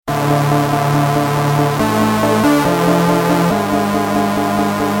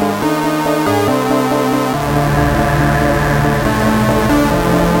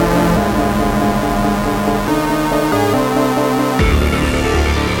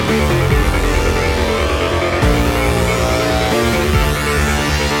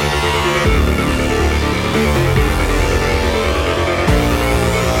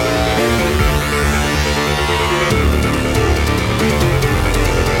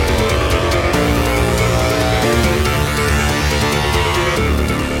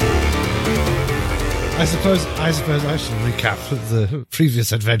I suppose I should recap the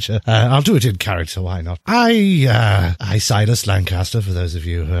previous adventure. I'll do it in character, why not? I, Silas Lancaster, for those of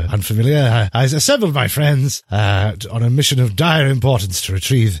you who are unfamiliar, I assembled my friends on a mission of dire importance to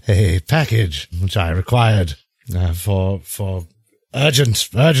retrieve a package which I required for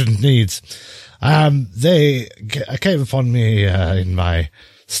urgent needs. They came upon me in my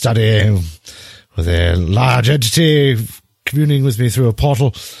study with a large entity communing with me through a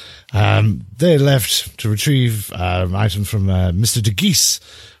portal. They left to retrieve an item from Mr. de Geese,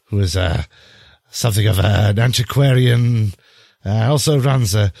 who is something of an antiquarian, also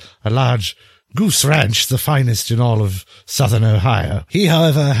runs a large goose ranch, the finest in all of southern Ohio. He,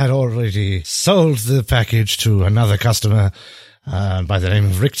 however, had already sold the package to another customer by the name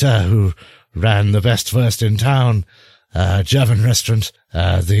of Richter, who ran the best first in town, German restaurant.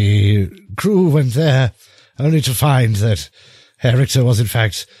 The crew went there only to find that Herr Richter was in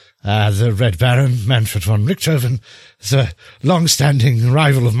fact the Red Baron, Manfred von Richthofen, is a long-standing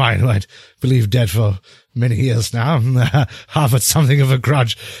rival of mine who I'd believe dead for many years now, harbored something of a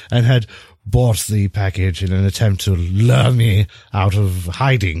grudge, and had bought the package in an attempt to lure me out of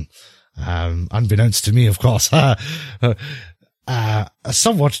hiding. Unbeknownst to me, of course. A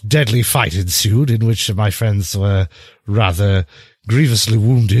somewhat deadly fight ensued, in which my friends were rather grievously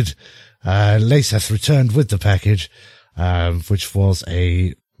wounded. Laseth returned with the package, which was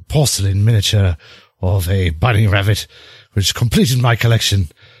a porcelain miniature of a bunny rabbit, which completed my collection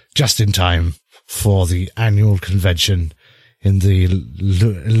just in time for the annual convention in the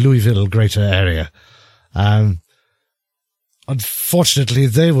Louisville greater area. Unfortunately,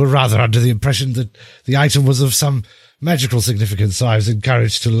 they were rather under the impression that the item was of some magical significance, so I was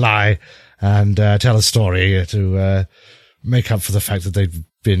encouraged to lie and tell a story to make up for the fact that they'd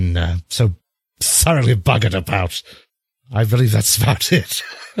been so thoroughly buggered about. I believe that's about it.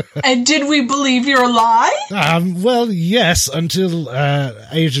 And did we believe your lie? Well, yes, until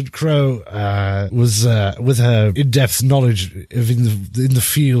Agent Crow was with her in-depth knowledge of in the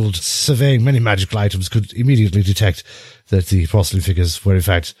field, surveying many magical items, could immediately detect that the porcelain figures were in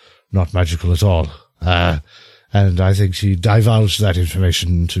fact not magical at all. And I think she divulged that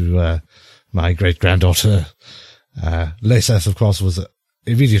information to my great-granddaughter. Laseth, of course, was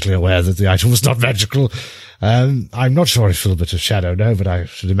immediately aware that the item was not magical. I'm not sure if Filbert of Shadow know, but I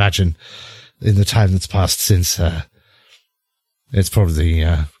should imagine in the time that's passed since, it's probably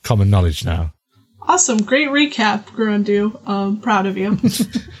common knowledge now. Awesome. Great recap, Grundu. Proud of you.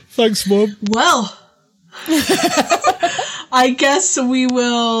 Thanks, Mom. Well, I guess we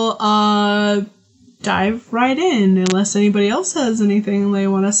will dive right in, unless anybody else has anything they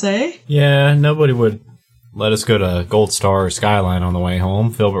want to say. Yeah, nobody would let us go to Gold Star or Skyline on the way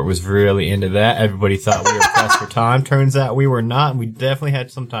home. Filbert was really into that. Everybody thought we were pressed for time. Turns out we were not, and we definitely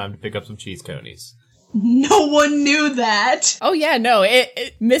had some time to pick up some cheese conies. No one knew that. Oh yeah, no.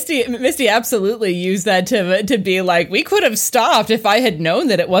 Misty absolutely used that to be like, we could have stopped if I had known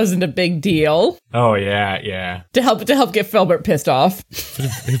that it wasn't a big deal. Oh yeah. To help get Filbert pissed off. But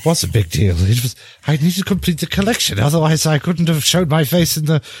it was a big deal. I needed to complete the collection, otherwise I couldn't have showed my face in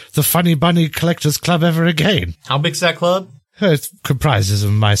the Funny Bunny Collectors Club ever again. How big's that club? It comprises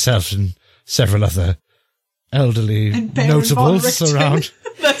of myself and several other elderly notables around.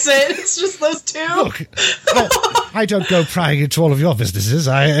 That's it. It's just those two. Look, I don't go prying into all of your businesses.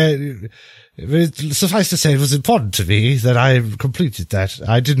 Suffice to say, it was important to me that I completed that.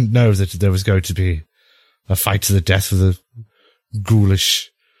 I didn't know that there was going to be a fight to the death with a ghoulish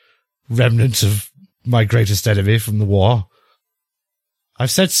remnant of my greatest enemy from the war.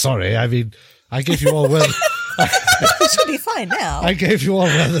 I've said sorry. I mean, I gave you all It should be fine now. I gave you all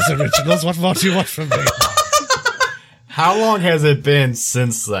Werther's originals. What more do you want from me? How long has it been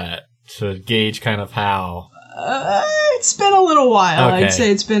since that, to gauge kind of how? It's been a little while. Okay. I'd say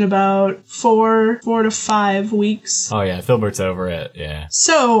it's been about 4 to 5 weeks. Oh yeah, Filbert's over it, yeah.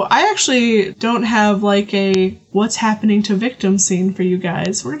 So, I actually don't have like a what's happening to victim scene for you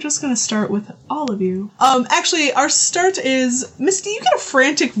guys. We're just gonna start with all of you. Actually, our start is, Misty, you get a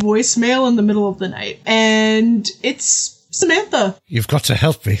frantic voicemail in the middle of the night. And it's Samantha. You've got to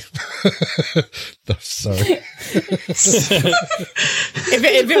help me. No, sorry.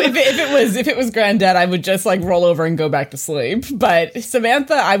 If it was Granddad, I would just like roll over and go back to sleep. But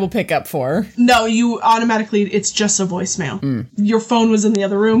Samantha, I will pick up for. No, you automatically, it's just a voicemail. Your phone was in the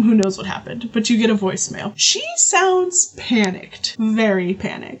other room. Who knows what happened? But you get a voicemail. She sounds panicked. Very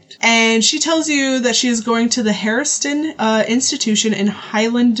panicked. And she tells you that she is going to the Harrison Institution in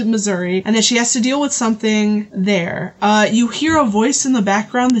Highland, Missouri, and that she has to deal with something there. You hear a voice in the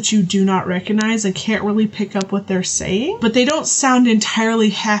background that you do not recognize and can't really pick up what they're saying, but they don't sound entirely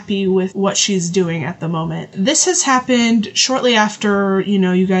happy with what she's doing at the moment. This has happened shortly after,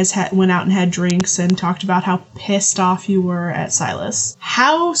 you guys went out and had drinks and talked about how pissed off you were at Silas.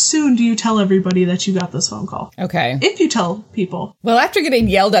 How soon do you tell everybody that you got this phone call? Okay. If you tell people. Well, after getting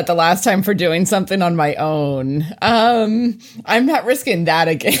yelled at the last time for doing something on my own, I'm not risking that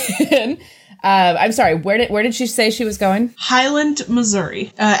again. I'm sorry. Where did she say she was going? Highland,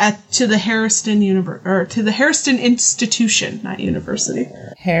 Missouri, to the Harrison to the Harrison Institution, not university.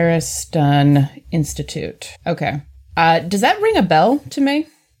 Harrison Institute. Okay. Does that ring a bell to me?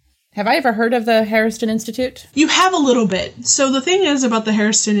 Have I ever heard of the Harrison Institute? You have a little bit. So the thing is about the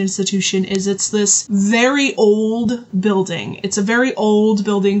Harrison Institution is it's this very old building. It's a very old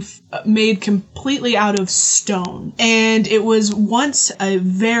building made completely out of stone. And it was once a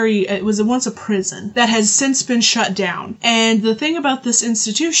prison that has since been shut down. And the thing about this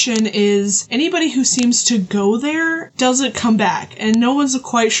institution is anybody who seems to go there doesn't come back. And no one's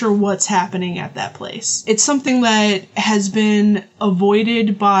quite sure what's happening at that place. It's something that has been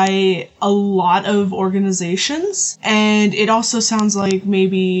avoided by a lot of organizations, and it also sounds like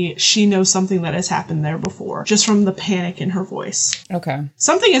maybe she knows something that has happened there before, just from the panic in her voice. Okay.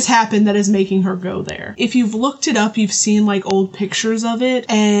 Something has happened that is making her go there. If you've looked it up, you've seen like old pictures of it,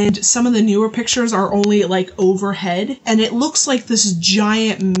 and some of the newer pictures are only like overhead, and it looks like this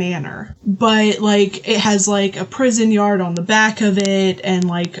giant manor, but like it has like a prison yard on the back of it, and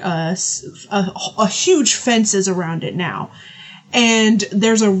like a huge fences around it now. And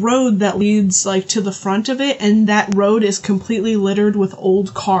there's a road that leads like to the front of it, and that road is completely littered with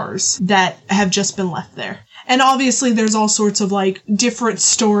old cars that have just been left there. And obviously there's all sorts of like different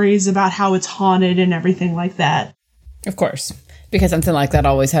stories about how it's haunted and everything like that. Of course, because something like that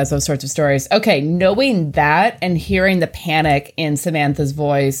always has those sorts of stories. Okay, knowing that and hearing the panic in Samantha's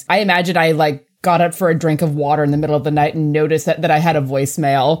voice, I imagine I like got up for a drink of water in the middle of the night and noticed that I had a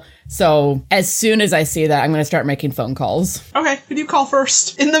voicemail. So as soon as I see that, I'm going to start making phone calls. Okay, who do you call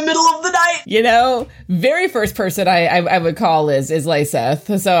first in the middle of the night? Very first person I would call is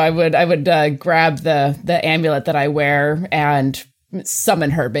Lyseth. So I would grab the amulet that I wear and summon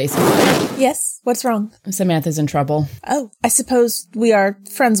her, basically. Yes, what's wrong? Samantha's in trouble. Oh, I suppose we are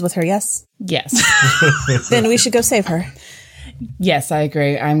friends with her, yes? Yes. Then we should go save her. Yes, I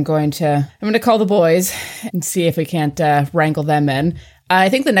agree. I'm going to call the boys and see if we can't wrangle them in. I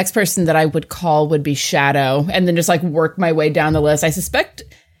think the next person that I would call would be Shadow, and then just like work my way down the list. I suspect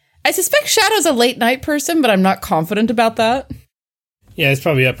Shadow's a late night person, but I'm not confident about that. Yeah, it's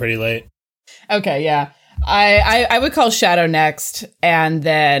probably up pretty late. Okay, yeah. I would call Shadow next, and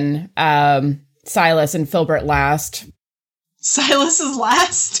then Silas and Filbert last. Silas is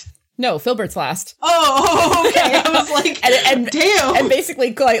last? No, Filbert's last. Oh, okay. I was like, and damn. And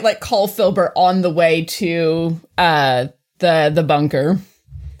basically, like call Filbert on the way to the bunker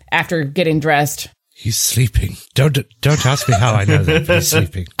after getting dressed. He's sleeping. Don't ask me how I know that, but he's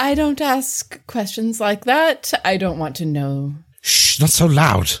sleeping. I don't ask questions like that. I don't want to know. Shh, not so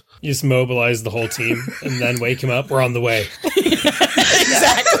loud. You just mobilize the whole team and then wake him up. We're on the way.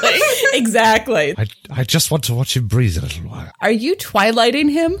 Exactly. I just want to watch him breathe a little while. Are you twilighting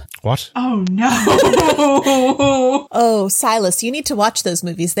him? What? Oh, no. Oh, Silas, you need to watch those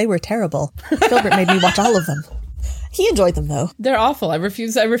movies. They were terrible. Filbert made me watch all of them. He enjoyed them, though. They're awful. I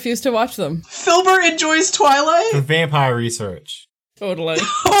refuse to watch them. Filbert enjoys Twilight? For vampire research. Totally.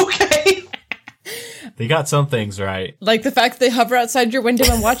 Okay. They got some things right. Like the fact that they hover outside your window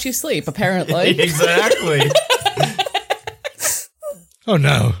and watch you sleep, apparently. Exactly. Oh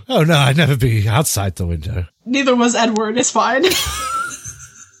no, I'd never be outside the window. Neither was Edward, it's fine.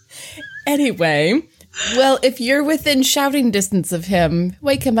 Anyway, well, if you're within shouting distance of him,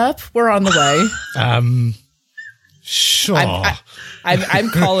 wake him up. We're on the way. Sure. I'm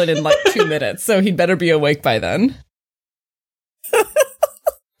calling in like 2 minutes, so he'd better be awake by then.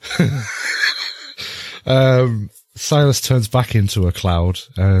 Silas turns back into a cloud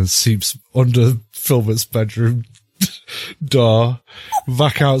and seeps under Filbert's bedroom door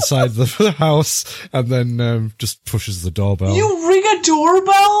back outside the house and then just pushes the doorbell. You ring a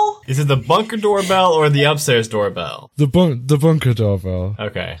doorbell? Is it the bunker doorbell or the upstairs doorbell? The bunker doorbell.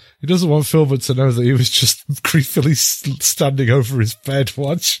 Okay. He doesn't want Filbert to know that he was just creepily standing over his bed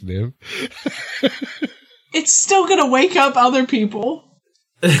watching him. It's still gonna wake up other people.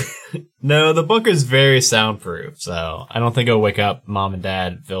 No, the bunker's very soundproof, so I don't think it'll wake up Mom and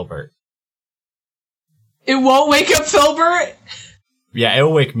Dad, Filbert. It won't wake up Filbert? Yeah,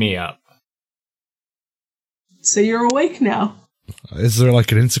 it'll wake me up. So you're awake now. Is there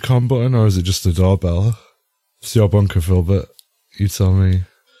like an intercom button or is it just a doorbell? It's your bunker, Filbert. You tell me.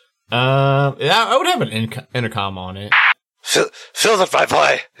 Yeah, I would have an intercom on it. Filbert, my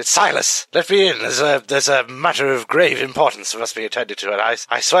boy, it's Silas. Let me in. There's a matter of grave importance that must be attended to, and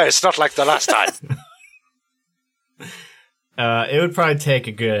I swear it's not like the last time. It would probably take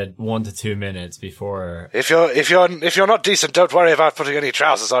a good 1 to 2 minutes before. If you're not decent, don't worry about putting any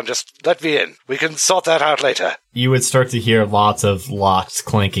trousers on. Just let me in. We can sort that out later. You would start to hear lots of locks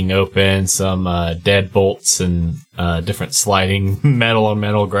clanking open, some deadbolts and different sliding metal on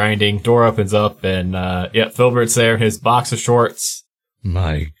metal grinding. Door opens up and Filbert's there, his boxer shorts.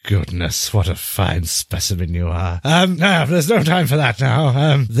 My goodness, what a fine specimen you are. No, there's no time for that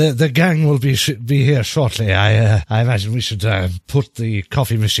now. The gang will be here shortly. I imagine we should put the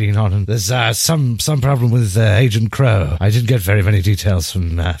coffee machine on. And there's some problem with Agent Crow. I didn't get very many details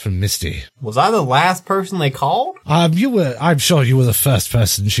from Misty. Was I the last person they called? I'm sure you were the first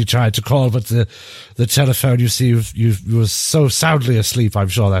person she tried to call, but the telephone, you see, you were so soundly asleep. I'm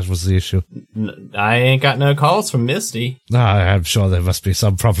sure that was the issue. I ain't got no calls from Misty. I'm sure there must be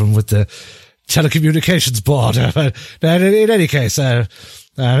some problem with the telecommunications board. But in any case,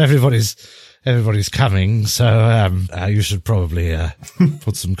 everybody's coming, so you should probably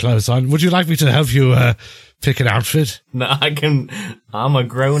put some clothes on. Would you like me to help you pick an outfit? No, I'm a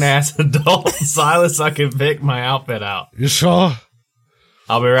grown-ass adult, Silas. I can pick my outfit out. You sure?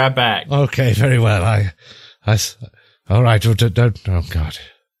 I'll be right back. Okay, very well. All right, don't, oh God,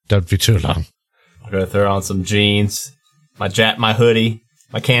 don't be too long. I'm gonna throw on some jeans, my hoodie,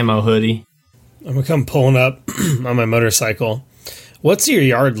 my camo hoodie. I'm gonna come pulling up on my motorcycle. What's your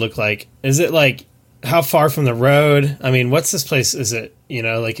yard look like? Is it like, how far from the road? I mean, what's this place? Is it,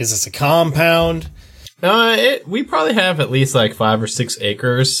 is this a compound? We probably have at least like 5 or 6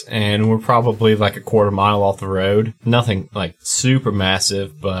 acres, and we're probably like a quarter mile off the road. Nothing like super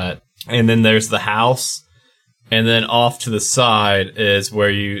massive, and then there's the house, and then off to the side is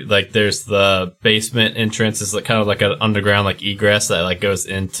where there's the basement entrance. Is like kind of like an underground like egress that like goes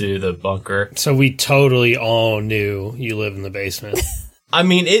into the bunker. So we totally all knew you live in the basement. I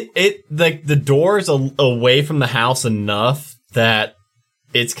mean, it like the door's away from the house enough that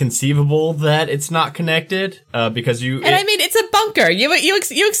it's conceivable that it's not connected, because I mean, it's a bunker.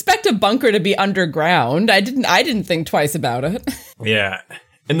 You expect a bunker to be underground. I didn't think twice about it. Yeah.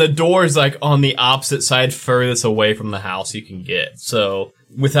 And the door's like on the opposite side, furthest away from the house you can get. So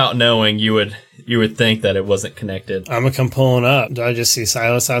without knowing, you would think that it wasn't connected. I'm gonna come pulling up. Do I just see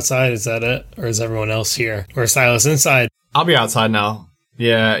Silas outside? Is that it? Or is everyone else here? Or is Silas inside? I'll be outside now.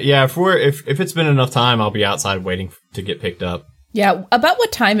 Yeah. If it's been enough time, I'll be outside waiting to get picked up. Yeah, about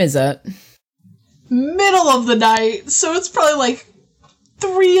what time is it? Middle of the night, so it's probably like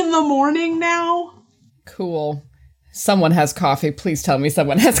 3 a.m. now. Cool. Someone has coffee. Please tell me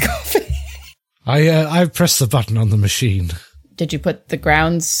someone has coffee. I pressed the button on the machine. Did you put the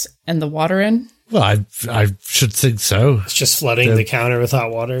grounds and the water in? Well, I should think so. It's just flooding the counter with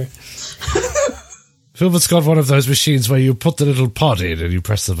hot water. Filbert's got one of those machines where you put the little pod in and you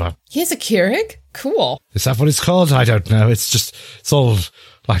press the button. He has a Keurig? Cool. Is that what it's called? I don't know. It's all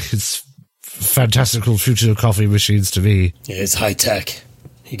like it's fantastical future coffee machines to me. Yeah, it's high tech.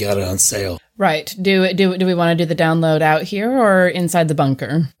 He got it on sale. Right. Do we want to do the download out here or inside the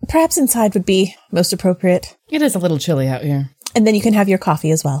bunker? Perhaps inside would be most appropriate. It is a little chilly out here. And then you can have your coffee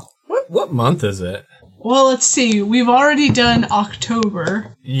as well. What month is it? Well, let's see. We've already done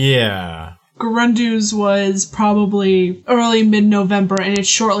October. Yeah. Grundu's was probably early mid-November, and it's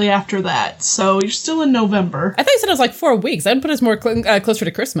shortly after that. So you're still in November. I thought you said it was like 4 weeks. I'd put us more closer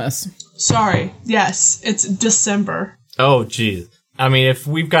to Christmas. Sorry. Yes, it's December. Oh, geez. I mean, if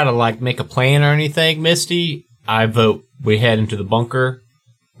we've got to like make a plan or anything, Misty, I vote we head into the bunker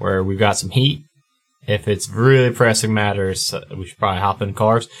where we've got some heat. If it's really pressing matters, we should probably hop in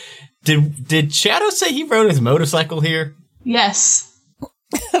cars. Did Shadow say he rode his motorcycle here? Yes.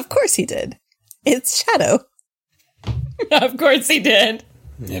 Of course he did. It's Shadow. Of course he did.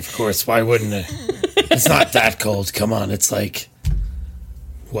 Of course, why wouldn't it? It's not that cold. Come on, it's like,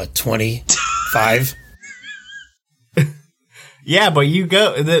 what, 25? Yeah, but you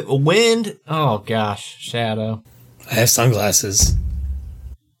go the wind. Oh gosh, Shadow. I have sunglasses.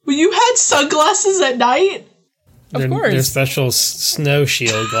 Well, you had sunglasses at night? Of course. They're special snow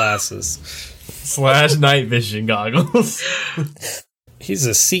shield glasses. / night vision goggles. He's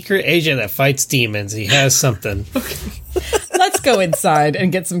a secret agent that fights demons. He has something. Let's go inside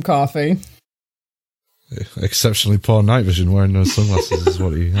and get some coffee. Exceptionally poor night vision wearing those sunglasses is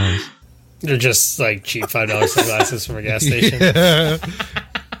what he has. They're just like cheap $5 sunglasses from a gas station. Yeah.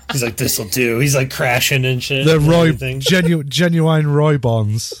 He's like, this'll do. He's like crashing and shit. They're and genuine Roy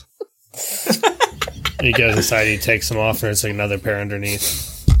Bonds. And he goes inside, he takes them off, and there's like another pair underneath.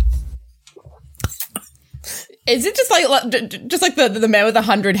 Is it just like the man with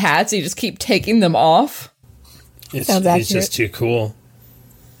 100 hats? You just keep taking them off. He's accurate. just too cool.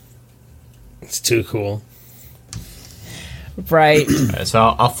 It's too cool. Right. Right,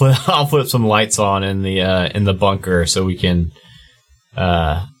 so I'll flip some lights on in the bunker so we can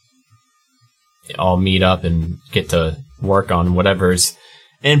all meet up and get to work on whatever's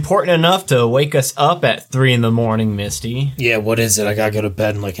important enough to wake us up at 3 a.m, Misty. Yeah, what is it? I gotta go to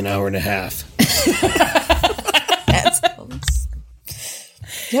bed in like an hour and a half.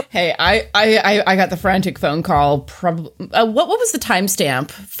 Yep. Hey, I got the frantic phone call. Probably. What was the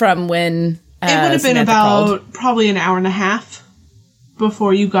timestamp from when? It would have been Samantha about called? probably an hour and a half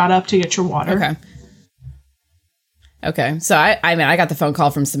before you got up to get your water. Okay. So I got the phone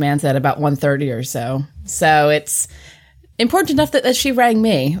call from Samantha at about 1:30 or so. So it's important enough that she rang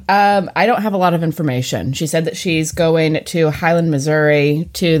me. I don't have a lot of information. She said that she's going to Highland, Missouri,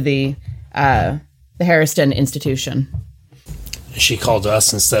 to the Harrison Institution. She called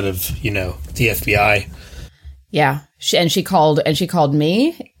us instead of, the FBI. Yeah, she called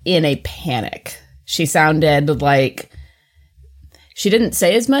me in a panic. She sounded like she didn't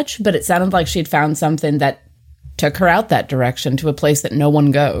say as much, but it sounded like she'd found something that took her out that direction to a place that no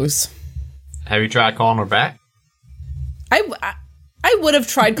one goes. Have you tried calling her back? I would have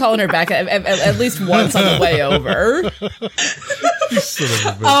tried calling her back at least once on the way over.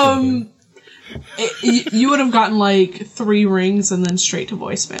 You would have gotten like 3 rings and then straight to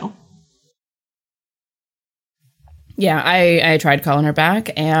voicemail. Yeah, I tried calling her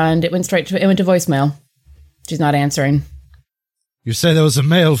back and it went to voicemail. She's not answering. You say there was a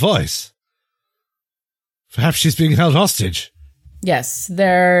male voice. Perhaps she's being held hostage. Yes,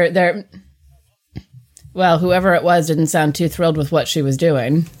 they're well, whoever it was didn't sound too thrilled with what she was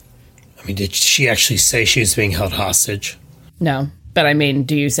doing. I mean, did she actually say she was being held hostage? No. But I mean,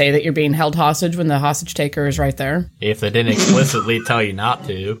 do you say that you're being held hostage when the hostage taker is right there? If they didn't explicitly tell you not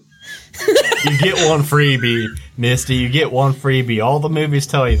to. You get one freebie, Misty. You get one freebie. All the movies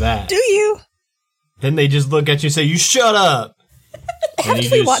tell you that. Do you? Then they just look at you and say, you shut up.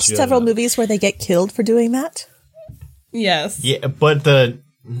 Haven't we watched several movies where they get killed for doing that? Yes. Yeah, but the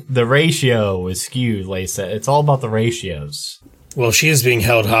ratio is skewed, Lisa. It's all about the ratios. Well, she is being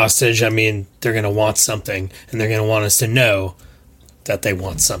held hostage. I mean, they're going to want something, and they're going to want us to know that they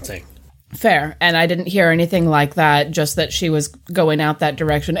want something. Fair. And I didn't hear anything like that, just that she was going out that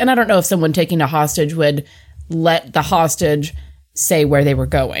direction. And I don't know if someone taking a hostage would let the hostage say where they were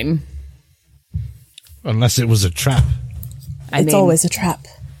going. Unless it was a trap. It's always a trap.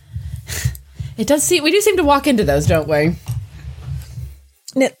 We do seem to walk into those, don't we?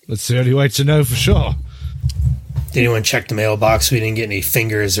 That's the only way to know for sure. Did anyone check the mailbox? We didn't get any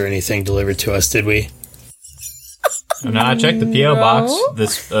fingers or anything delivered to us, did we? No, I checked the P.O. box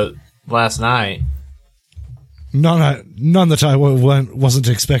this last night. None that I wasn't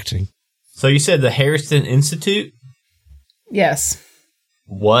expecting. So you said the Harrison Institute? Yes.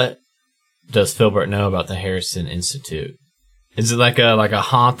 What does Philbert know about the Harrison Institute? Is it like a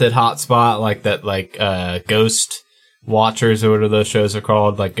haunted hotspot, like that, Ghost Watchers or whatever those shows are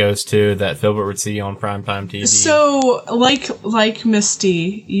called, like Ghost 2 that Philbert would see on primetime TV? So, like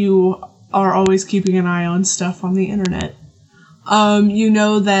Misty, you are always keeping an eye on stuff on the internet. You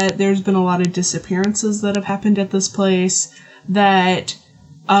know that there's been a lot of disappearances that have happened at this place, that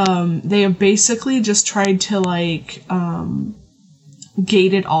they have basically just tried to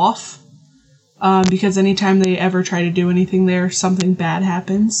gate it off, because anytime they ever try to do anything there, something bad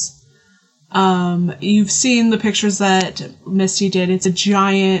happens. You've seen the pictures that Misty did. It's a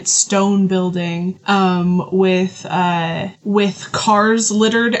giant stone building, with cars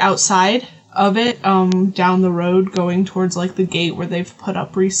littered outside of it, down the road going towards the gate where they've put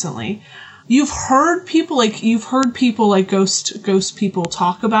up recently. You've heard people like ghost people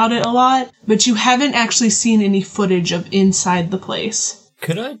talk about it a lot, but you haven't actually seen any footage of inside the place.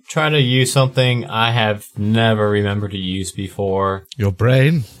 Could I try to use something I have never remembered to use before? Your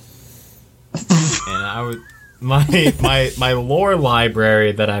brain? And my lore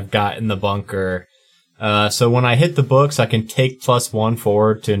library that I've got in the bunker. So when I hit the books, I can take +1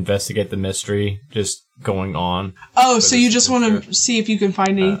 forward to investigate the mystery just going on. Oh, so you just want to see if you can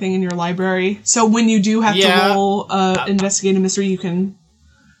find anything in your library. So when you do have to roll investigate a mystery, you can.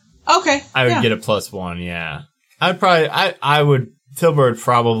 Okay. I would get a +1. Yeah. I would. Filbert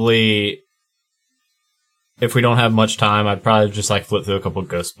probably. If we don't have much time, I'd probably just like flip through a couple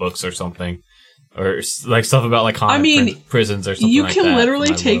ghost books or something. Or like stuff about like haunted prisons or something you like can that.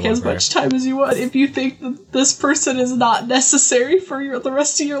 Literally take as much time as you want if you think that this person is not necessary for the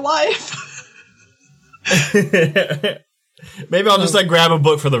rest of your life. Maybe I'll just like grab a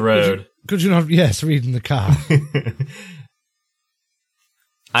book for the road. Could you not? Yes, read in the car.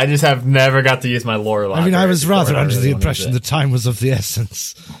 I just have never got to use my lore library. I mean, I was rather under the impression that time was of the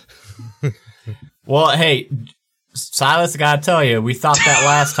essence. Well, hey, Silas, I gotta tell you, we thought that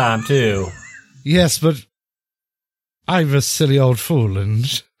last time too. Yes, but I'm a silly old fool,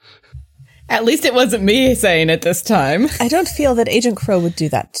 and... At least it wasn't me saying it this time. I don't feel that Agent Crow would do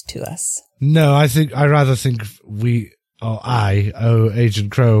that to us. No, I rather think I owe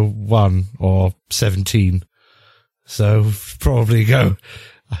Agent Crow 1 or 17. So, probably go.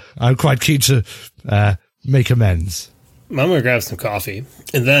 I'm quite keen to make amends. I'm going to grab some coffee,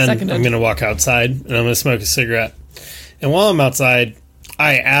 and then I'm going to walk outside, and I'm going to smoke a cigarette. And while I'm outside,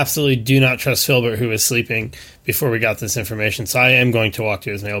 I absolutely do not trust Filbert, who was sleeping before we got this information, so I am going to walk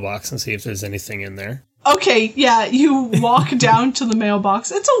to his mailbox and see if there's anything in there. Okay, yeah, you walk down to the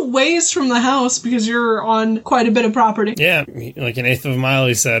mailbox. It's a ways from the house because you're on quite a bit of property. Yeah, like an eighth of a mile,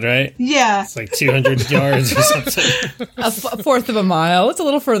 he said, right? Yeah. It's like 200 yards or something. A fourth of a mile. It's a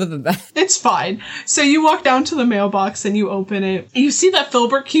little further than that. It's fine. So you walk down to the mailbox and you open it. You see that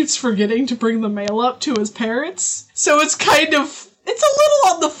Filbert keeps forgetting to bring the mail up to his parents. So it's kind of... It's a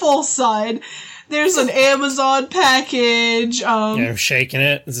little on the full side. There's an Amazon package. Yeah, I'm shaking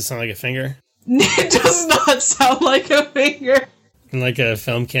it. Does it sound like a finger? It does not sound like a finger. Like a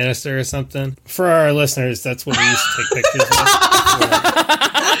film canister or something? For our listeners, that's what we used to take pictures of.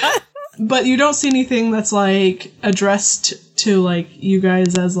 But you don't see anything that's, like, addressed to, like, you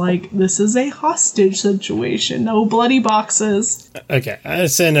guys as, like, this is a hostage situation. No bloody boxes. Okay, I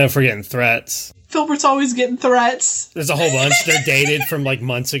said no for getting threats. Filbert's always getting threats. There's a whole bunch. They're dated from, like,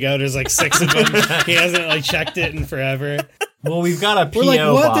 months ago. There's, like, 6 of them. He hasn't, like, checked it in forever. Well, we've got a P.O. We're like,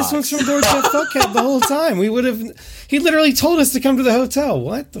 what? box. This one's from George F. Fuckhead the whole time. We would have... He literally told us to come to the hotel.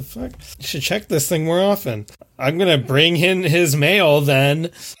 What the fuck? You should check this thing more often. I'm gonna bring in his mail,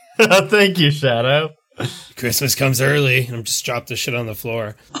 then. Thank you, Shadow. Christmas comes early, and I'm just dropped this shit on the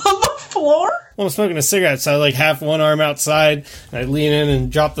floor. On the floor? Well, I'm smoking a cigarette, so I, like, half one arm outside, and I lean in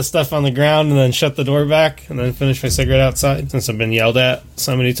and drop the stuff on the ground, and then shut the door back, and then finish my cigarette outside, since I've been yelled at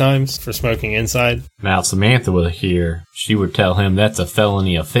so many times for smoking inside. Now, if Samantha were here, she would tell him that's a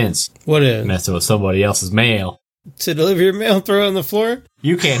felony offense. What is? Messing with somebody else's mail. To deliver your mail and throw it on the floor?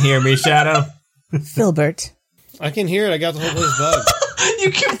 You can't hear me, Shadow. Filbert. I can hear it. I got the whole place bugged.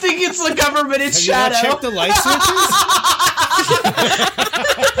 You keep thinking it's the government, it's Have Shadow. you not checked the light switches?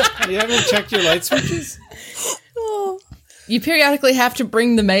 You haven't checked your light switches? You periodically have to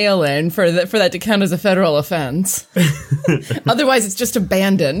bring the mail in for that to count as a federal offense. Otherwise, it's just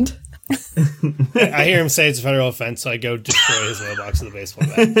abandoned. I hear him say it's a federal offense, so I go destroy his mailbox with a baseball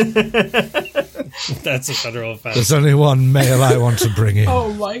bat. That's a federal offense. There's only one mail I want to bring in.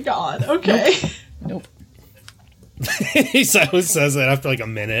 Oh my god, okay. Nope. He always says that after like a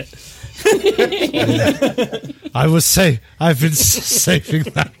minute. I've been saving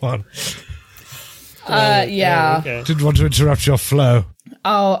that one. Yeah. Okay. Didn't want to interrupt your flow.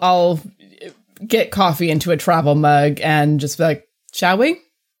 I'll get coffee into a travel mug and just be like, shall we?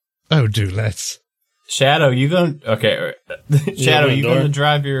 Oh, do let's. Shadow, you gonna... Okay. Shadow, you gonna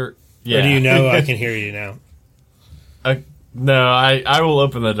drive your... Yeah. Or do you know I can hear you now? No, I will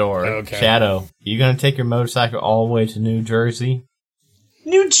open the door. Okay. Shadow, you gonna take your motorcycle all the way to New Jersey?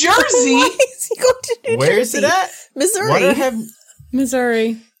 New Jersey? Why is he going to New Where Jersey? is it at? Missouri. What did I have?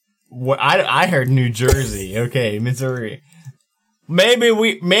 Missouri. What I heard New Jersey. Okay, Missouri. Maybe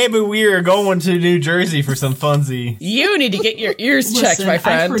we are going to New Jersey for some funsy. You need to get your ears checked, Listen, my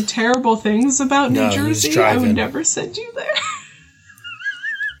friend. I've heard terrible things about New No, he's Jersey. I would driving. never send you there.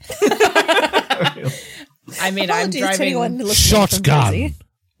 I mean, I'm Apologies to anyone driving. listening from Shotgun. Jersey.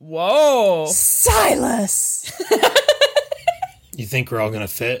 Whoa. Silas. You think we're all gonna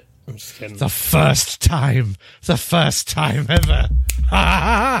fit? I'm just kidding. The first time ever.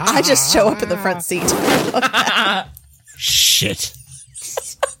 I just show up in the front seat. Shit.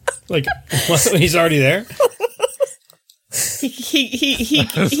 Like, what? He's already there?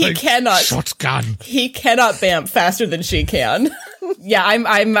 He cannot. Shotgun. He cannot bamf faster than she can. Yeah,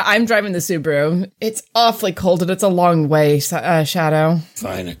 I'm driving the Subaru. It's awfully cold and it's a long way, Shadow.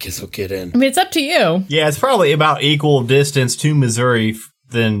 Fine, I guess I'll get in. I mean, it's up to you. Yeah, it's probably about equal distance to Missouri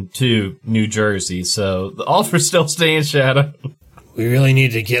than to New Jersey, so the offer still stands, Shadow. We really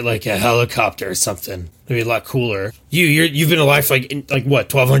need to get like a helicopter or something. Maybe a lot cooler. You've been alive for like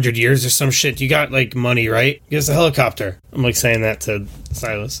what, 1,200 years or some shit. You got like money, right? Get us a helicopter. I'm like saying that to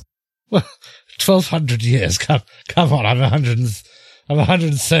Silas. Well, 1,200 years. Come on. I'm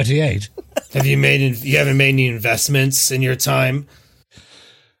 138. You haven't made any investments in your time?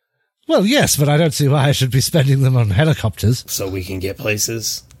 Well, yes, but I don't see why I should be spending them on helicopters. So we can get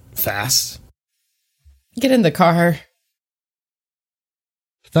places fast. Get in the car.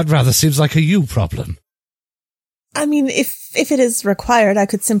 That rather seems like a you problem. I mean, if it is required, I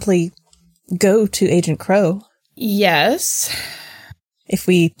could simply go to Agent Crow. Yes. If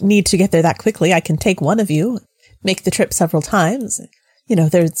we need to get there that quickly, I can take one of you, make the trip several times. You know,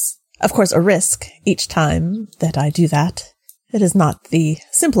 there's, of course, a risk each time that I do that. It is not the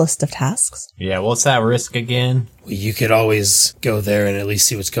simplest of tasks. Yeah, what's that risk again? Well, you could always go there and at least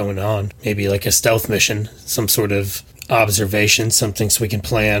see what's going on. Maybe like a stealth mission, some sort of observation, something so we can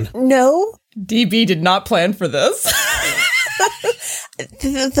plan. No. DB did not plan for this.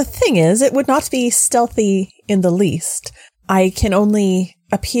 The thing is, it would not be stealthy in the least. I can only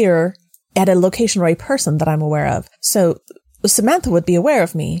appear at a location or a person that I'm aware of. So Samantha would be aware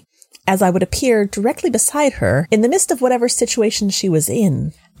of me, as I would appear directly beside her in the midst of whatever situation she was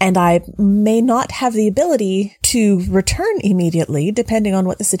in. And I may not have the ability to return immediately, depending on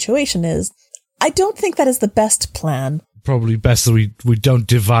what the situation is. I don't think that is the best plan. Probably best that we don't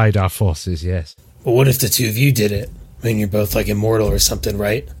divide our forces, yes. Well, what if the two of you did it? I mean, you're both like immortal or something,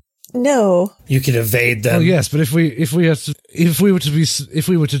 right? No. You could evade them. Well, yes, but if we were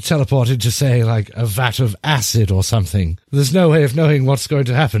to teleport into, say, like a vat of acid or something, there's no way of knowing what's going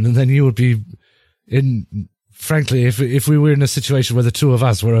to happen, and then you would be in. Frankly, if we were in a situation where the two of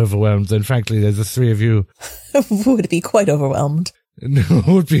us were overwhelmed, then frankly, the three of you would be quite overwhelmed.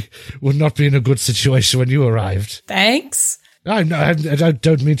 would not be in a good situation when you arrived. Thanks. I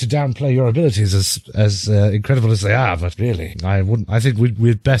don't mean to downplay your abilities as incredible as they are, but really, I think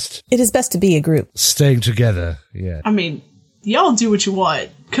we'd best. It is best to be a group. Staying together, yeah. I mean, y'all do what you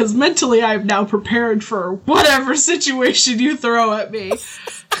want, because mentally I'm now prepared for whatever situation you throw at me.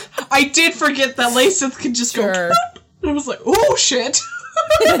 I did forget that Laceth could just go. Sure. I was like, oh shit.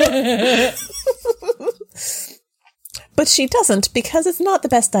 But she doesn't, because it's not the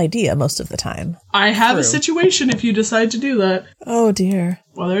best idea most of the time. I have a situation if you decide to do that. Oh dear.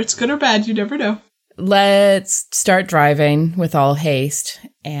 Whether it's good or bad, you never know. Let's start driving with all haste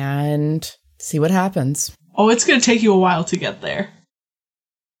and see what happens. Oh, it's going to take you a while to get there.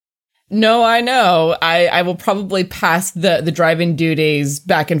 No, I know. I will probably pass the driving duties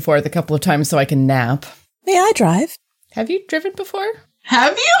back and forth a couple of times so I can nap. May I drive? Have you driven before?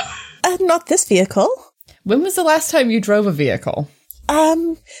 Have you? Not this vehicle. When was the last time you drove a vehicle?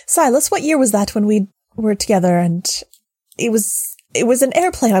 Silas, what year was that when we were together? And it was an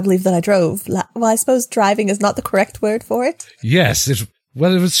airplane, I believe, that I drove. Well, I suppose driving is not the correct word for it. Yes, it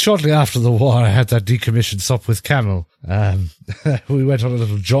was shortly after the war. I had that decommissioned Sop with Camel. We went on a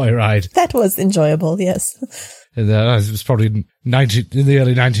little joyride. That was enjoyable, yes. It was probably in the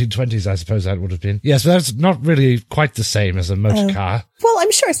early 1920s, I suppose that would have been. Yes, but that's not really quite the same as a motor car. Well,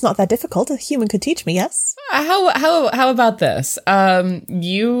 I'm sure it's not that difficult. A human could teach me, yes. How about this?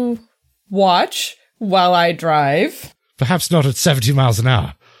 You watch while I drive. Perhaps not at 70 miles an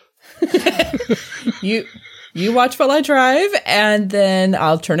hour. You watch while I drive, and then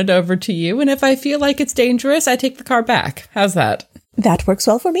I'll turn it over to you. And if I feel like it's dangerous, I take the car back. How's that? That works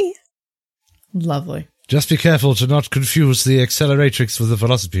well for me. Lovely. Just be careful to not confuse the acceleratrix with the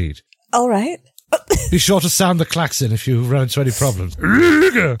velocipede. All right. Be sure to sound the klaxon if you run into any problems.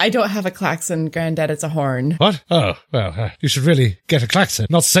 I don't have a klaxon, Granddad. It's a horn. What? Oh, well, you should really get a klaxon.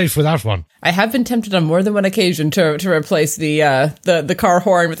 Not safe without one. I have been tempted on more than one occasion to replace the car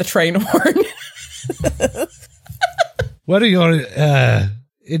horn with a train horn. Where are your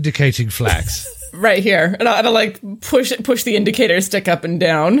indicating flags? Right here. And I'll like push the indicator stick up and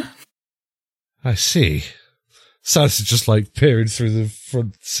down. I see. Silas is just like peering through the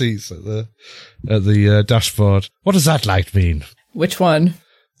front seats at the dashboard. What does that light mean? Which one?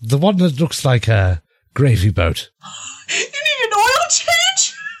 The one that looks like a gravy boat. You need an oil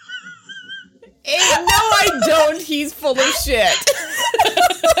change? No, I don't. He's full of shit.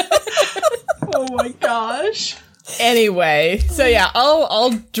 Oh my gosh. Anyway, so yeah,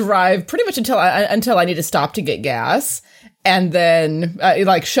 I'll drive pretty much until I need to stop to get gas. and then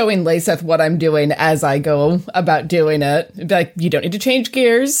like showing Laceth what I'm doing as I go about doing it. Be like, you don't need to change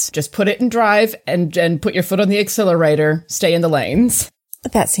gears. Just put it in drive and put your foot on the accelerator. Stay in the lanes.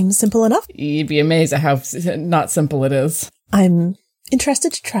 That seems simple enough. You'd be amazed at how not simple it is. I'm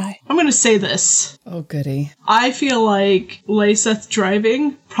interested to try. I'm going to say this. Oh, goody. I feel like Laceth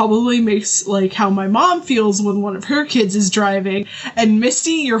driving probably makes like how my mom feels when one of her kids is driving. And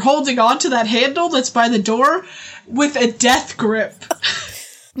Misty, you're holding on to that handle that's by the door with a death grip.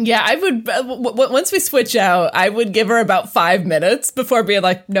 Yeah, I would, once we switch out, I would give her about 5 minutes before being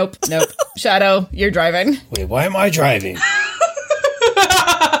like, nope. Shadow, you're driving. Wait, why am I driving?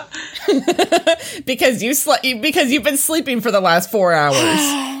 Because you've been sleeping for the last 4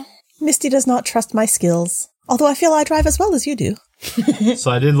 hours. Misty does not trust my skills, although I feel I drive as well as you do.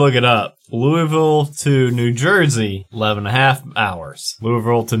 So I did look it up. Louisville to New Jersey, 11.5 hours.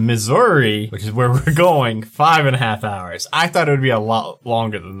 Louisville to Missouri, which is where we're going, 5.5 hours. I thought it would be a lot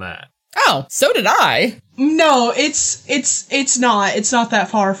longer than that. Oh, so did I. No, it's not. It's not that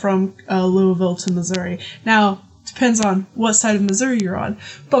far from Louisville to Missouri. Now, depends on what side of Missouri you're on.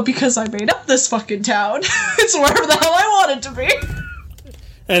 But because I made up this fucking town, it's wherever the hell I want it to be.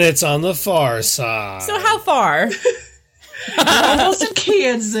 And it's on the far side. So how far? Almost in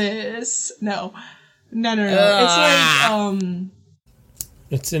Kansas. No. It's like,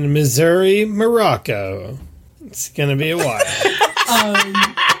 It's in Missouri, Morocco. It's gonna be a while.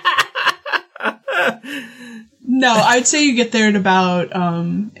 No, I'd say you get there in about,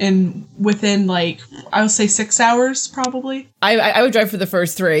 within like, I would say 6 hours, probably. I would drive for the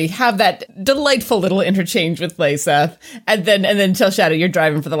first 3, have that delightful little interchange with Laceth, and then tell Shadow you're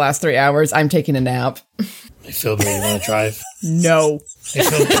driving for the last 3 hours. I'm taking a nap. Hey, Filbert, you want to drive? No. Hey,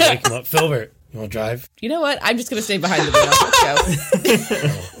 Filbert, wake him up. Filbert, you want to drive? You know what? I'm just going to stay behind the wheel.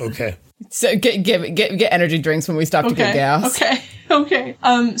 Let's go. Oh, okay. So get energy drinks when we stop to get gas. Okay.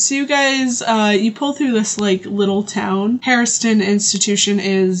 So you guys, you pull through this, like, little town. Hairston Institution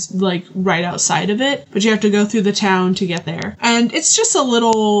is, like, right outside of it, but you have to go through the town to get there. And it's just a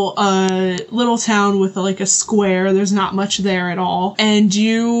little town with, like, a square. There's not much there at all. And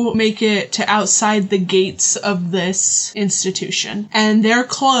you make it to outside the gates of this institution. And they're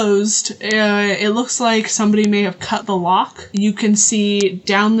closed. It looks like somebody may have cut the lock. You can see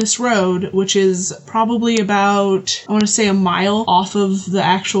down this road, which is probably about, I want to say, a mile off of the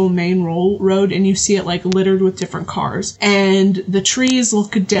actual main road, and you see it like littered with different cars. And the trees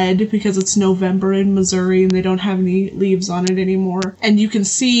look dead because it's November in Missouri and they don't have any leaves on it anymore. And you can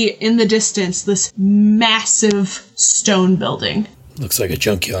see in the distance this massive stone building. Looks like a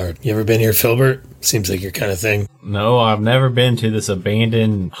junkyard. You ever been here, Filbert? Seems like your kind of thing. No, I've never been to this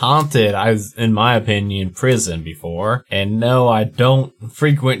abandoned, haunted, in my opinion, prison before. And no, I don't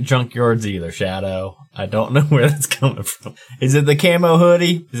frequent junkyards either, Shadow. I don't know where that's coming from. Is it the camo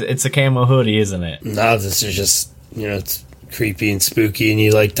hoodie? It's a camo hoodie, isn't it? No, this is just, it's creepy and spooky and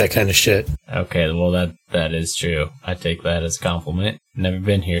you like that kind of shit. Okay, well, that is true. I take that as a compliment. Never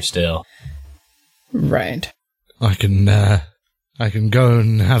been here still. Right. I can go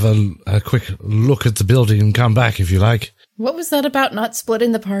and have a quick look at the building and come back if you like. What was that about not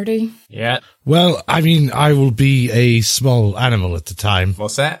splitting the party? Yeah. Well, I mean, I will be a small animal at the time.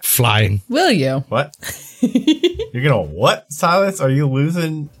 What's that? Flying. Will you? What? You're gonna what, Silas? Are you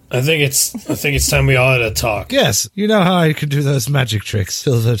losing? I think it's time we all had a talk. Yes, you know how I can do those magic tricks,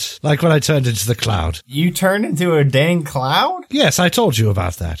 Silvert. Like when I turned into the cloud. You turned into a dang cloud? Yes, I told you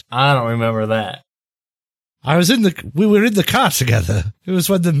about that. I don't remember that. We were in the car together. It was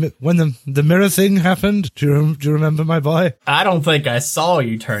when the mirror thing happened. Do you remember, my boy? I don't think I saw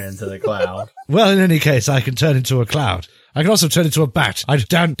you turn into the cloud. Well, in any case, I can turn into a cloud. I can also turn into a bat.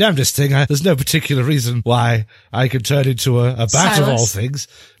 Damnedest thing. There's no particular reason why I can turn into a bat Silas. of all things.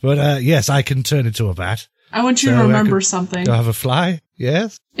 But, yes, I can turn into a bat. I want you to remember something. Go have a fly?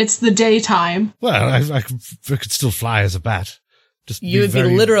 Yes? It's the daytime. Well, I could still fly as a bat. You would be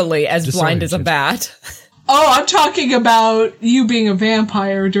literally as blind as a bat. Oh, I'm talking about you being a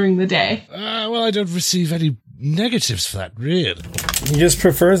vampire during the day. Well, I don't receive any negatives for that, really. He just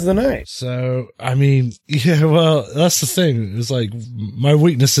prefers the night. So, I mean, yeah, well, that's the thing. It's like, my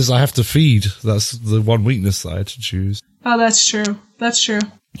weakness is I have to feed. That's the one weakness that I had to choose. Oh, that's true. That's true.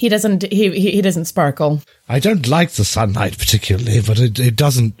 He doesn't sparkle. I don't like the sunlight particularly, but it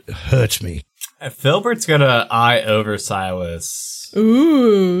doesn't hurt me. Filbert's gonna eye over Silas.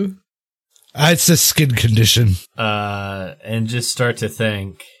 Ooh. It's a skin condition. And just start to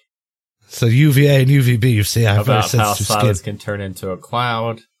think. So UVA and UVB, you see, I have very about how sensitive Silas skin. can turn into a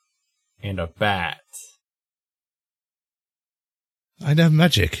cloud and a bat. I know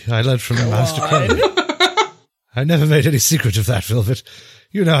magic. I learned from Master Crow. I never made any secret of that, Filbert.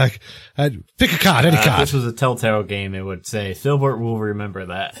 You know, I'd pick a card, any If card. this was a Telltale game, it would say, Filbert will remember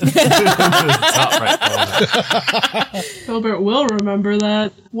that. Top right corner. Filbert will remember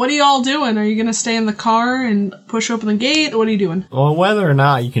that. What are y'all doing? Are you going to stay in the car and push open the gate? What are you doing? Well, whether or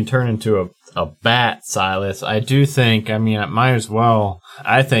not you can turn into a bat, Silas, I do think, I might as well.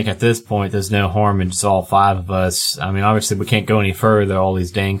 I think at this point, there's no harm in just all 5 of us. Obviously, we can't go any further. All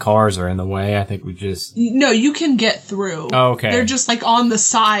these dang cars are in the way. I think we just... No, you can get through. Oh, okay. They're just, on the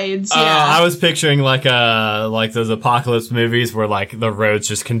sides, yeah. I was picturing, like those apocalypse movies where, the road's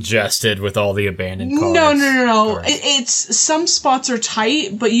just congested with all the abandoned cars. No. It's some spots are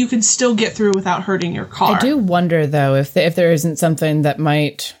tight, but you can still get through without hurting your car. I do wonder, though, if there isn't something that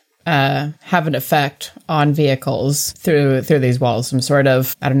might have an effect on vehicles through these walls. Some sort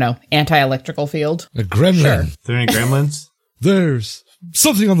of, I don't know, anti-electrical field. A gremlin. Sure. Are there any gremlins? There's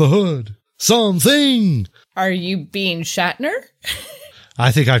something on the hood. Something. Are you being Shatner?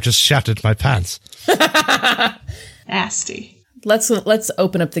 I think I've just shattered my pants. Nasty. Let's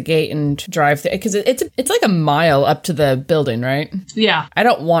open up the gate and drive there, because it's like a mile up to the building, right? Yeah. I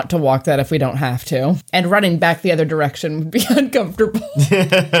don't want to walk that if we don't have to. And running back the other direction would be uncomfortable.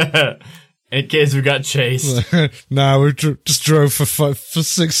 In case we got chased. Nah, we just drove for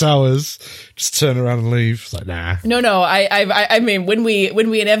 6 hours. Just turn around and leave. It's like, nah. No. I mean, when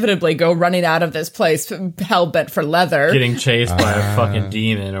we inevitably go running out of this place, hell bent for leather, Getting chased by a fucking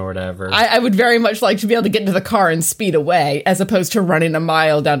demon or whatever. I would very much like to be able to get into the car and speed away, as opposed to running a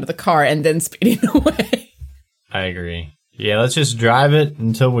mile down to the car and then speeding away. I agree. Yeah, let's just drive it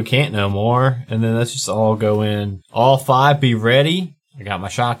until we can't no more, and then let's just all go in. All 5 be ready. I got my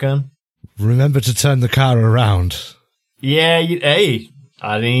shotgun. Remember to turn the car around. Yeah, hey,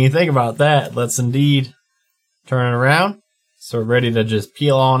 I didn't even think about that. Let's indeed turn it around. So we're ready to just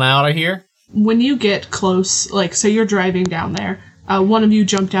peel on out of here. When you get close, so you're driving down there, one of you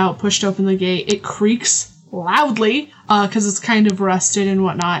jumped out, pushed open the gate. It creaks loudly, because it's kind of rusted and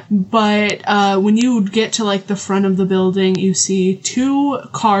whatnot. But when you get to, the front of the building, you see 2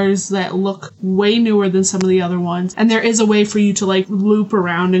 cars that look way newer than some of the other ones. And there is a way for you to, loop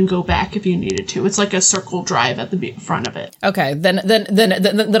around and go back if you needed to. It's like a circle drive at the front of it. Okay,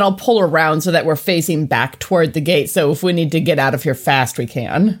 then I'll pull around so that we're facing back toward the gate. So if we need to get out of here fast, we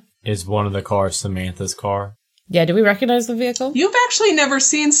can. Is one of the cars Samantha's car? Yeah, do we recognize the vehicle? You've actually never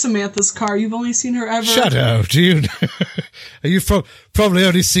seen Samantha's car. You've only seen her ever. Shadow, do you? You've probably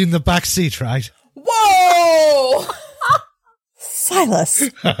only seen the back seat, right? Whoa! Silas.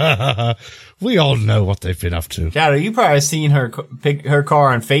 We all know what they've been up to. Shadow, you probably seen her car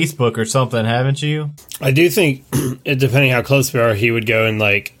on Facebook or something, haven't you? I do think, depending how close we are, he would go and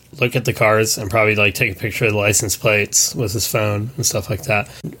look at the cars and probably take a picture of the license plates with his phone and stuff like that.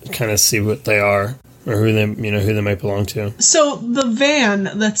 Kind of see what they are. Or who they might belong to. So the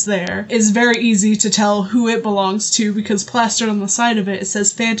van that's there is very easy to tell who it belongs to, because plastered on the side of it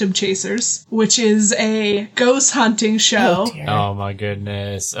says Phantom Chasers, which is a ghost hunting show. Oh my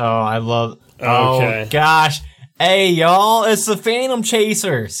goodness. Oh, I love... Okay. Oh gosh. Hey y'all, it's the Phantom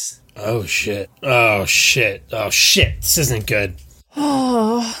Chasers. Oh shit. This isn't good.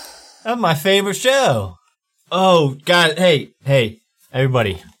 That's my favorite show. Oh god, hey,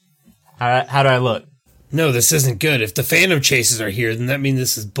 everybody. How do I look? No, this isn't good. If the Phantom Chasers are here, then that means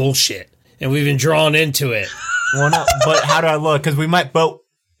this is bullshit. And we've been drawn into it. Well, no, but how do I look? Because we might both...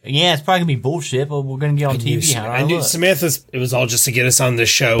 Yeah, it's probably going to be bullshit, but we're going to get on TV. How do I look? Samantha's... It was all just to get us on this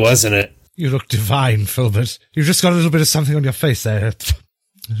show, wasn't it? You look divine, Filbert. You've just got a little bit of something on your face there.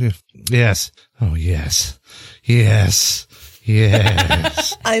 Yes. Oh, yes. Yes.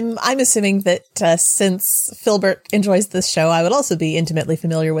 Yes. I'm assuming that since Filbert enjoys this show, I would also be intimately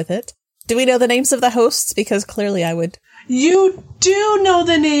familiar with it. Do we know the names of the hosts? Because clearly I would. You do know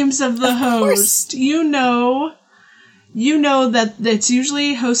the names of the host. You know that it's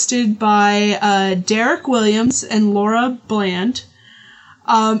usually hosted by Derek Williams and Laura Bland.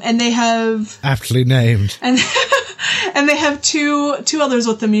 And they have... Aptly named. And they have two others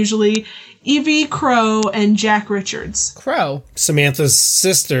with them usually. Evie Crow and Jack Richards. Crow. Samantha's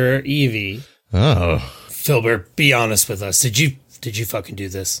sister, Evie. Oh. Filbert, be honest with us. Did you fucking do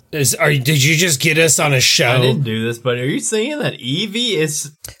this? Did you just get us on a show? I didn't do this, but are you saying that Evie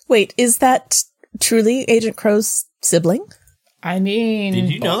is... Wait, is that truly Agent Crow's sibling? I mean...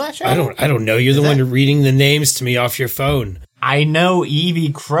 Did you know that show? I don't know. You're the one reading the names to me off your phone. I know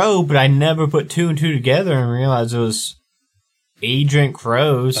Evie Crow, but I never put 2 and 2 together and realized it was Agent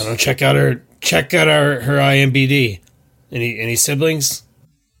Crow's. I don't check out her IMBD. Any siblings?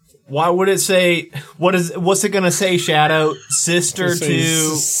 Why would it say? What's it gonna say? Shadow, sister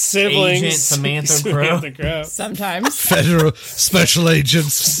to siblings, Agent Samantha Crow. Sometimes Federal Special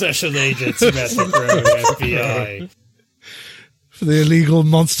Agents Special Agent Samantha Crow, FBI. for the illegal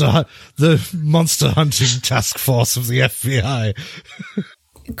the monster hunting task force of the FBI.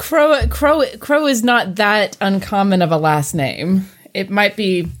 Crow is not that uncommon of a last name. It might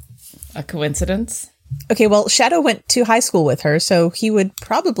be a coincidence. Okay, well, Shadow went to high school with her, so he would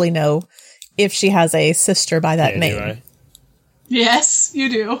probably know if she has a sister by that name. Yes, you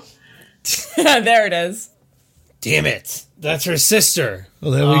do. There it is. Damn it. That's her sister. Well,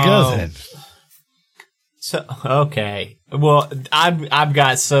 there we go then. So okay, well, I've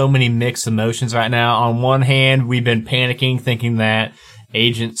got so many mixed emotions right now. On one hand, we've been panicking, thinking that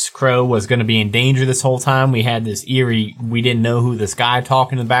Agent Crow was going to be in danger this whole time. We had this eerie, we didn't know who this guy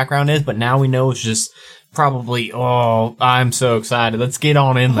talking in the background is, but now we know it's just probably, I'm so excited. Let's get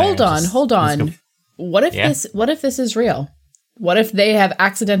on in there. Hold on. What if this is real? What if they have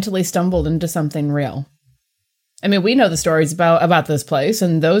accidentally stumbled into something real? I mean, we know the stories about this place,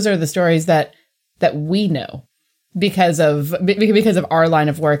 and those are the stories that we know because of our line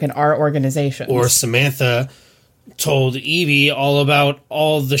of work and our organization. Or Samantha told Evie all about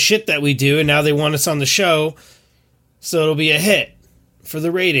all the shit that we do, and now they want us on the show, so it'll be a hit for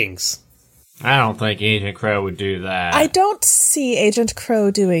the ratings. I don't think Agent Crow would do that. I don't see Agent Crow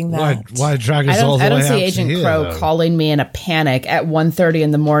doing that. Why drag us all the way out? I don't see Agent Crow calling me in a panic at 1:30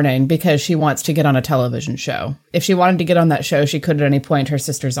 in the morning because she wants to get on a television show. If she wanted to get on that show, she could at any point. Her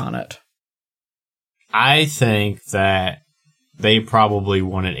sister's on it. I think that they probably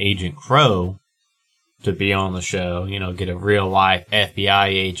wanted Agent Crow to be on the show, get a real life FBI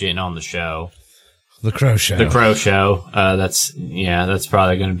agent on the show. The Crow Show. The Crow Show. That's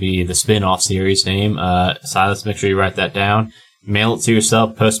probably going to be the spin-off series name. Silas, make sure you write that down. Mail it to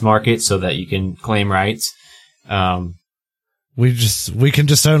yourself, postmark it so that you can claim rights. We can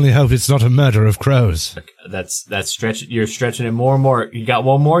just only hope it's not a murder of crows. That's you're stretching it more and more. You got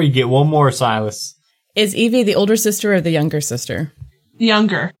one more, you get one more, Silas. Is Evie the older sister or the younger sister?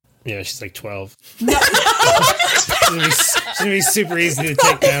 Younger. Yeah, she's like 12. It's going to be super easy to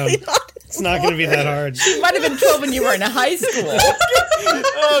take down. It's not going to be that hard. She might have been 12 when you were in high school.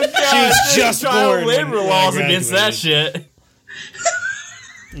 Oh, God. She was just born. Labor laws against that shit.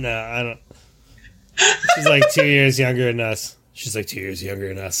 No, I don't. She's like 2 years younger than us. She's like 2 years younger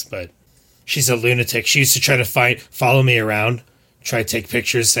than us, but she's a lunatic. She used to try to follow me around, try to take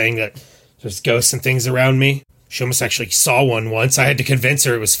pictures saying that there's ghosts and things around me. She almost actually saw one once. I had to convince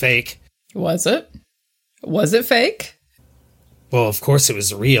her it was fake. Was it? Was it fake? Well, of course it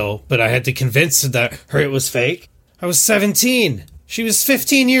was real, but I had to convince her it was fake. I was 17. She was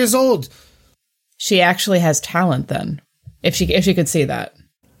 15 years old. She actually has talent then, if she could see that.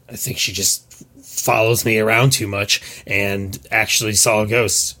 I think she just follows me around too much and actually saw a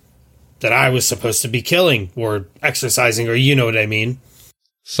ghost that I was supposed to be killing or exorcising, or you know what I mean.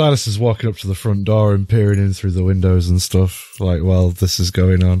 Silas is walking up to the front door and peering in through the windows and stuff, like, while this is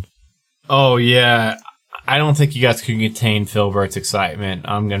going on. Oh, yeah. I don't think you guys can contain Filbert's excitement.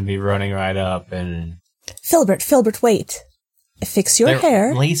 I'm going to be running right up and... Filbert, wait. Fix your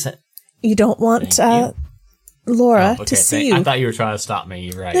hair. Lisa. You don't want Laura to see you. I thought you were trying to stop me.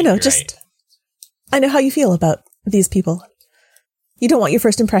 You're right. No, just... I know how you feel about these people. You don't want your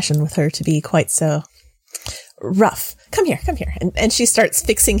first impression with her to be quite so rough. Come here. And she starts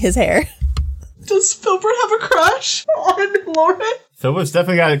fixing his hair. Does Filbert have a crush on Laura? Filbert's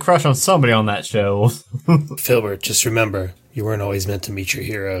definitely got a crush on somebody on that show. Filbert, just remember, you weren't always meant to meet your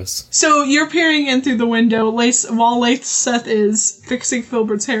heroes. So you're peering in through the window while Seth is fixing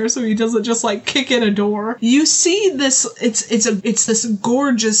Filbert's hair so he doesn't just kick in a door. You see this, it's this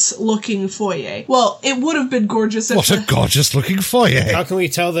gorgeous looking foyer. Well, it would have been gorgeous if... What a gorgeous looking foyer. How can we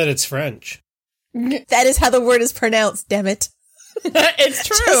tell that it's French? That is how the word is pronounced, damn it. It's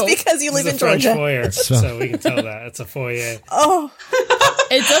true. Just because you live in French Georgia. Foyer, so we can tell that. It's a foyer. Oh.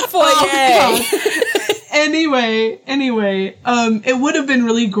 It's a foyer. Anyway, it would have been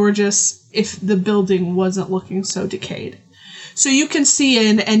really gorgeous if the building wasn't looking so decayed. So you can see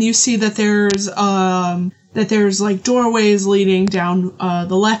in, and you see that there's doorways leading down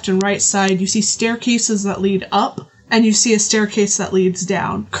the left and right side. You see staircases that lead up, and you see a staircase that leads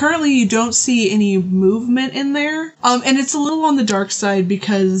down. Currently, you don't see any movement in there, and it's a little on the dark side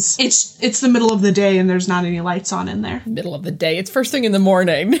because it's the middle of the day and there's not any lights on in there. Middle of the day. It's first thing in the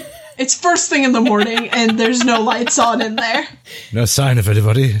morning. It's first thing in the morning and there's no lights on in there. No sign of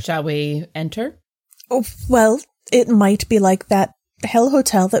anybody. Shall we enter? Oh, well, it might be like that Hell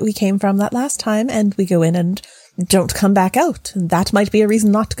Hotel that we came from that last time, and we go in and don't come back out. That might be a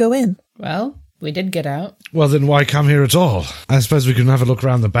reason not to go in. Well, we did get out. Well, then why come here at all? I suppose we can have a look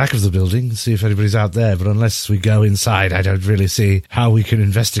around the back of the building, see if anybody's out there, but unless we go inside, I don't really see how we can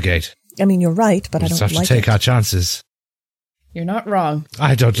investigate. I mean, you're right, but We I just don't have like to take it. our chances. You're not wrong.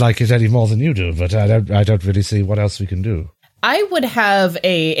 I don't like it any more than you do, but I don't really see what else we can do. I would have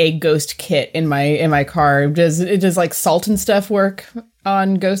a ghost kit in my car. Does like salt and stuff work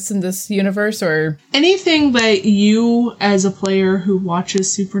on ghosts in this universe, or Anything that you, as a player who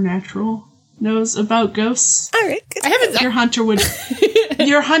watches Supernatural, knows about ghosts? All right. Good. I haven't.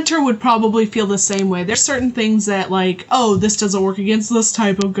 Your hunter would probably feel the same way. There's certain things that, like, oh, this doesn't work against this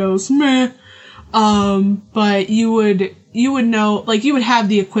type of ghost, meh. But you would know, like, you would have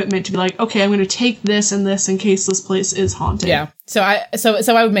the equipment to be like, okay, I'm going to take this and this in case this place is haunted. Yeah. So I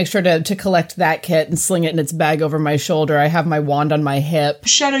would make sure to collect that kit and sling it in its bag over my shoulder. I have my wand on my hip.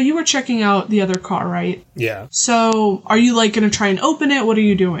 Shadow, you were checking out the other car, right? Yeah. So are you, like, going to try and open it? What are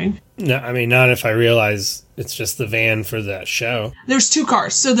you doing? No, I mean, not if I realize it's just the van for that show. There's two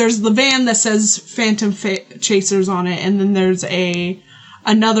cars. So there's the van that says Phantom Chasers on it, and then there's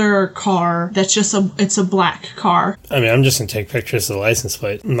another car that's just it's a black car. I mean, I'm just going to take pictures of the license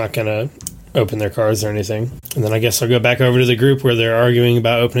plate. I'm not going to open their cars or anything. And then I guess I'll go back over to the group where they're arguing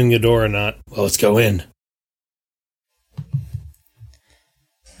about opening the door or not. Well, let's go in.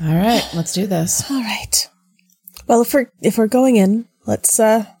 All right, let's do this. All right. Well, if we're going in, let's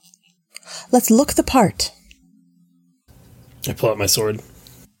look the part. I pull out my sword.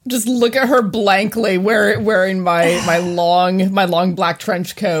 Just look at her blankly, wearing my long black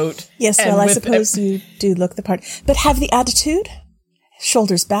trench coat. Yes, well, I suppose you do look the part, but have the attitude,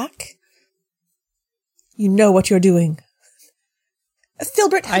 shoulders back. You know what you're doing.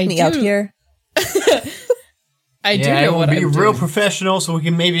 Filbert, help me out here. I do Yeah, know it will what be I'm real doing. professional, so we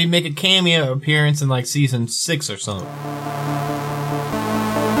can maybe make a cameo appearance in like season 6 or something.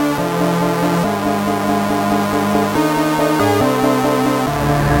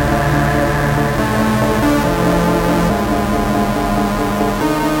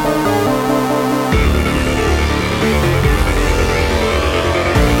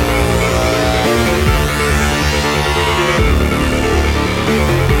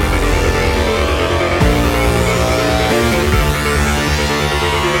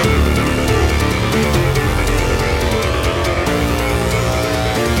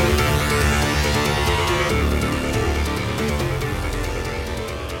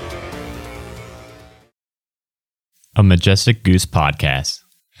 A Majestic Goose podcast.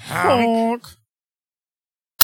 Honk.